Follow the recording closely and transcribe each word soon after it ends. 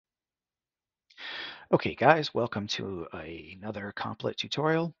Okay guys, welcome to another Complet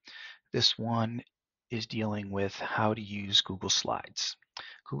tutorial. This one is dealing with how to use Google Slides.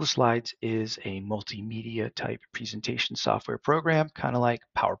 Google Slides is a multimedia type presentation software program, kind of like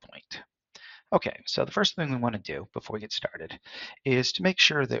PowerPoint. Okay, so the first thing we want to do before we get started is to make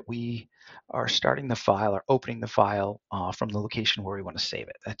sure that we are starting the file or opening the file from the location where we want to save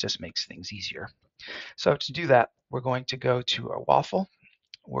it. That just makes things easier. So to do that, we're going to go to our waffle.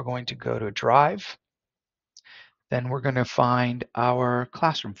 We're going to go to Drive. Then we're going to find our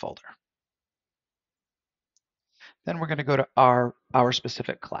classroom folder. Then we're going to go to our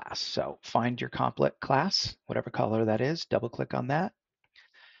specific class. So find your Complet class, whatever color that is, double click on that.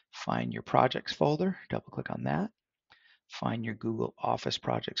 Find your projects folder, double click on that. Find your Google Office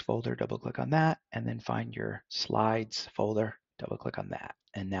projects folder, double click on that. And then find your slides folder, double click on that.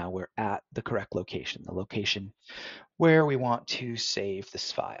 And now we're at the correct location, the location where we want to save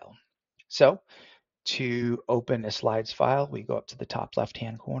this file. So to open a slides file, we go up to the top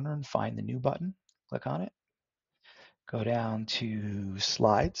left-hand corner and find the new button, click on it, go down to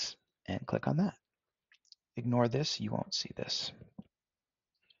slides and click on that. Ignore this, you won't see this.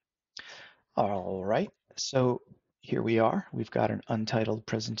 All right, so here we are. We've got an untitled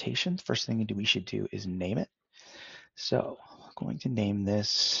presentation. First thing we should do is name it. So I'm going to name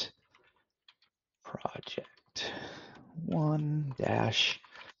this Project 1 dash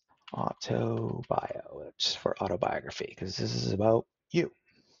Auto Bio. It's for autobiography because this is about you.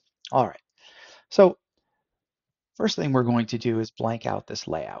 All right, so first thing we're going to do is blank out this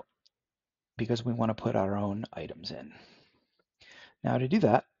layout because we want to put our own items in. Now to do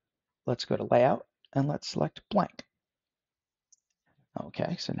that, let's go to Layout and let's select blank.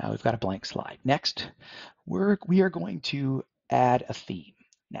 Okay, so now we've got a blank slide. Next, we are going to add a theme.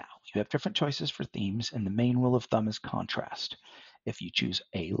 Now, you have different choices for themes, and the main rule of thumb is contrast. If you choose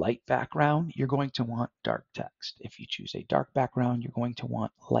a light background, you're going to want dark text. If you choose a dark background, you're going to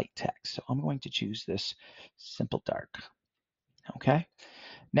want light text. So I'm going to choose this simple dark. Okay,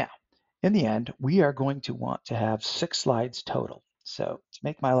 now, in the end, we are going to want to have 6 slides total. So to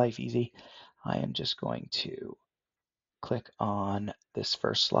make my life easy, I am just going to click on this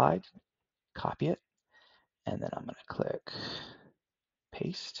first slide, copy it, and then I'm going to click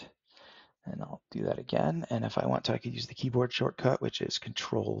paste, and I'll do that again. And if I want to, I could use the keyboard shortcut, which is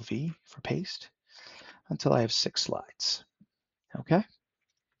Control V for paste, until I have 6 slides. Okay?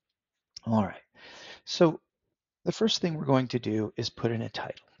 All right. So the first thing we're going to do is put in a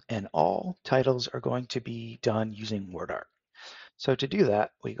title, and all titles are going to be done using word art. So to do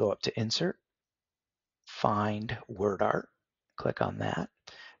that, we go up to Insert, Find Word Art, click on that,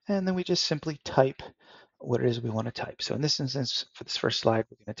 and then we just simply type what it is we want to type. So in this instance, for this first slide,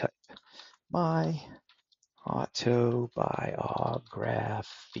 we're going to type my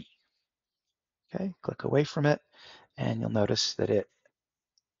autobiography. Okay, click away from it, and you'll notice that it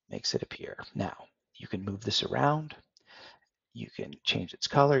makes it appear. Now, you can move this around. You can change its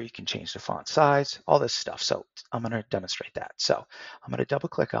color. You can change the font size, all this stuff. So I'm going to demonstrate that. So I'm going to double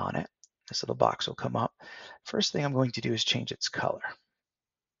click on it. This little box will come up. First thing I'm going to do is change its color.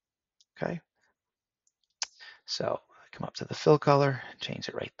 Okay, so I come up to the fill color, change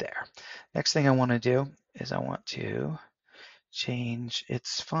it right there. Next thing I want to do is I want to change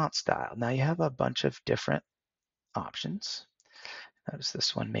its font style. Now you have a bunch of different options. Notice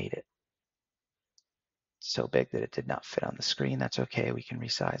this one made it so big that it did not fit on the screen. That's okay, we can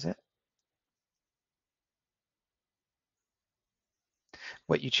resize it.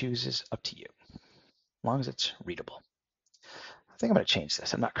 What you choose is up to you, as long as it's readable. I think I'm going to change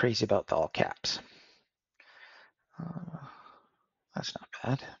this. I'm not crazy about the all caps. Uh, that's not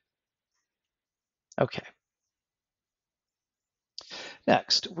bad. Okay.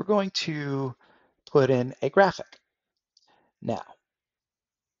 Next, we're going to put in a graphic. Now,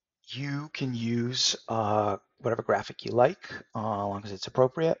 you can use whatever graphic you like, as long as it's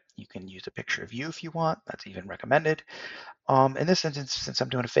appropriate. You can use a picture of you if you want. That's even recommended. In this instance, since I'm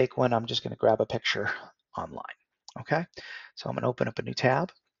doing a fake one, I'm just going to grab a picture online. Okay, so I'm going to open up a new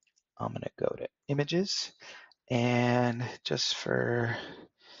tab. I'm going to go to Images, and just for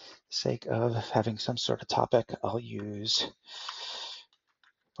the sake of having some sort of topic, I'll use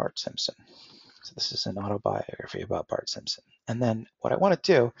Bart Simpson. So this is an autobiography about Bart Simpson. And then what I want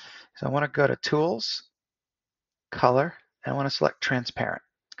to do is I want to go to Tools, Color, and I want to select Transparent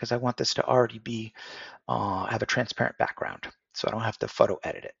because I want this to already be have a transparent background, so I don't have to photo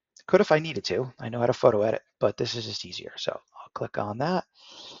edit it. Could if I needed to. I know how to photo edit, but this is just easier. So I'll click on that.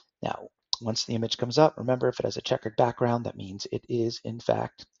 Now, once the image comes up, remember if it has a checkered background, that means it is in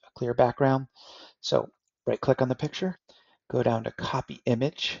fact a clear background. So right click on the picture, go down to Copy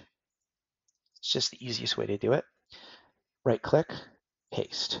Image, It's just the easiest way to do it. Right click,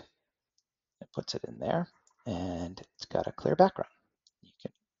 paste. It puts it in there, and it's got a clear background. You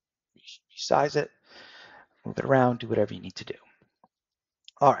can resize it, move it around, do whatever you need to do.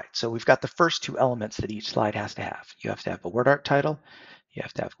 All right, so we've got the first two elements that each slide has to have. You have to have a word art title, you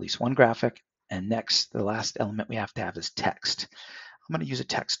have to have at least one graphic, and next, the last element we have to have is text. I'm going to use a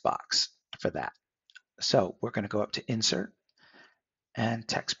text box for that. So we're going to go up to Insert and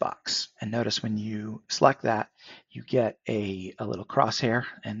Text Box. And notice when you select that, you get a little crosshair,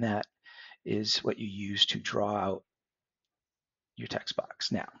 and that is what you use to draw out your text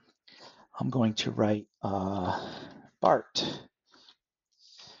box. Now, I'm going to write Bart,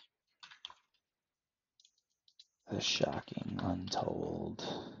 the shocking untold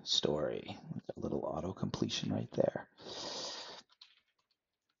story. We've got a little auto completion right there.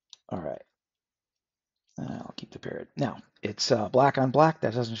 All right. I'll keep the period. Now, it's black on black.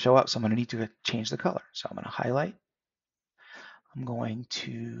 That doesn't show up, so I'm going to need to change the color. So I'm going to highlight. I'm going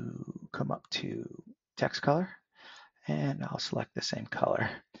to come up to text color, and I'll select the same color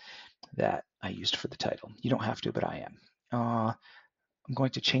that I used for the title. You don't have to, but I am. I'm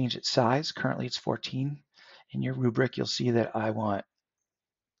going to change its size. Currently it's 14. In your rubric, you'll see that I want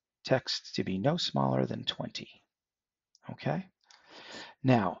text to be no smaller than 20. Okay.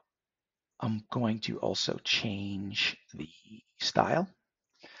 Now, I'm going to also change the style.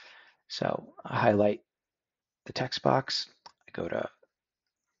 So I highlight the text box. I go to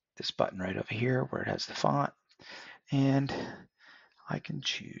this button right over here where it has the font, and I can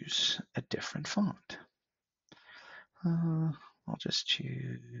choose a different font. I'll just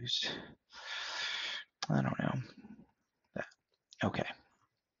choose, I don't know, that. Okay.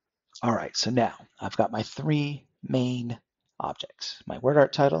 All right, so now I've got my three main objects, my word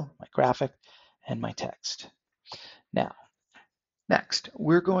art title, my graphic, and my text. Now, next,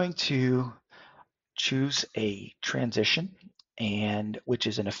 we're going to choose a transition, and which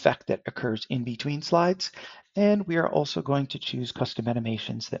is an effect that occurs in between slides. And we are also going to choose custom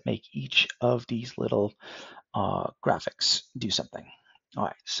animations that make each of these little graphics do something. All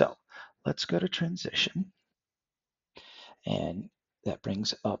right, so let's go to transition, and that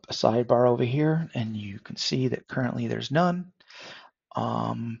brings up a sidebar over here, and you can see that currently there's none.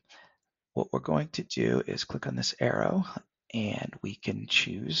 What we're going to do is click on this arrow, and we can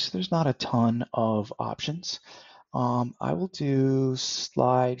choose. There's not a ton of options. I will do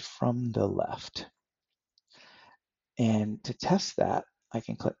slide from the left. And to test that, I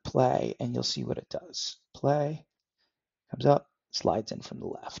can click play, and you'll see what it does. Play, comes up, slides in from the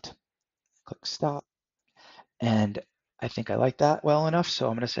left. Click stop. And I think I like that well enough, so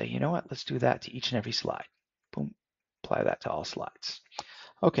I'm going to say, you know what, let's do that to each and every slide. Boom, apply that to all slides.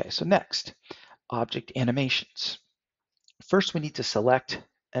 Okay, so next, object animations. First, we need to select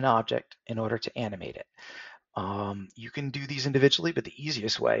an object in order to animate it. You can do these individually, but the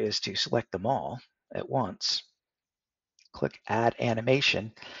easiest way is to select them all at once. Click Add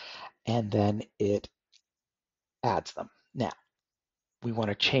Animation, and then it adds them. Now, we want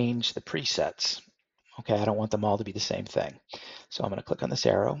to change the presets. Okay, I don't want them all to be the same thing. So I'm going to click on this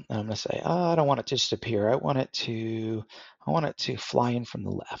arrow, and I'm going to say, I don't want it to just appear. I want it to fly in from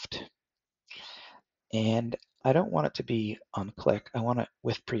the left. And I don't want it to be on click. I want it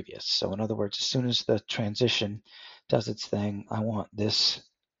with previous. So in other words, as soon as the transition does its thing, I want this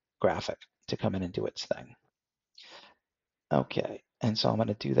graphic to come in and do its thing. Okay, and so I'm going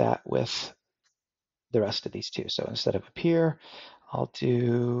to do that with the rest of these two. So instead of appear, I'll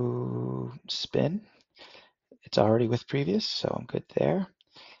do spin. It's already with previous, so I'm good there.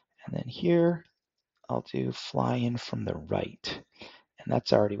 And then here, I'll do fly in from the right. And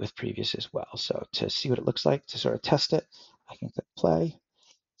that's already with previous as well. So to see what it looks like, to sort of test it, I can click play.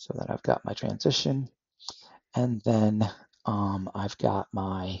 So then I've got my transition, and then I've got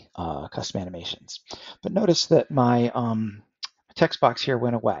my custom animations. But notice that my text box here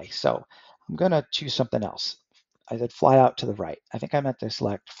went away. So I'm going to choose something else. I said fly out to the right. I think I meant to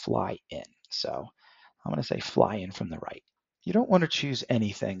select fly in. So I'm going to say fly in from the right. You don't want to choose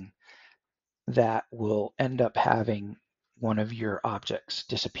anything that will end up having one of your objects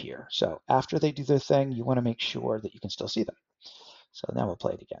disappear. So after they do their thing, you want to make sure that you can still see them. So now we'll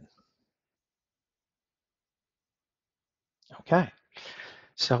play it again. Okay,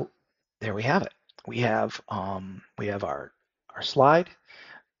 so there we have it. We have our slide,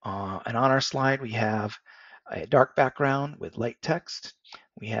 and on our slide we have a dark background with light text.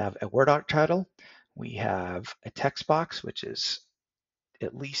 We have a word art title. We have a text box, which is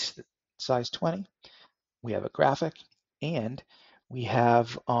at least size 20. We have a graphic, and we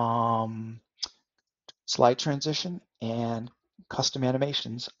have slide transition and custom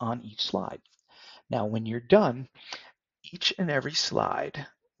animations on each slide. Now, when you're done, each and every slide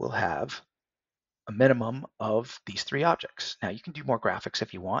will have a minimum of these three objects. Now, you can do more graphics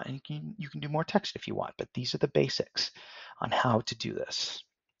if you want, and you can do more text if you want, but these are the basics on how to do this.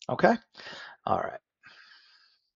 Okay? All right.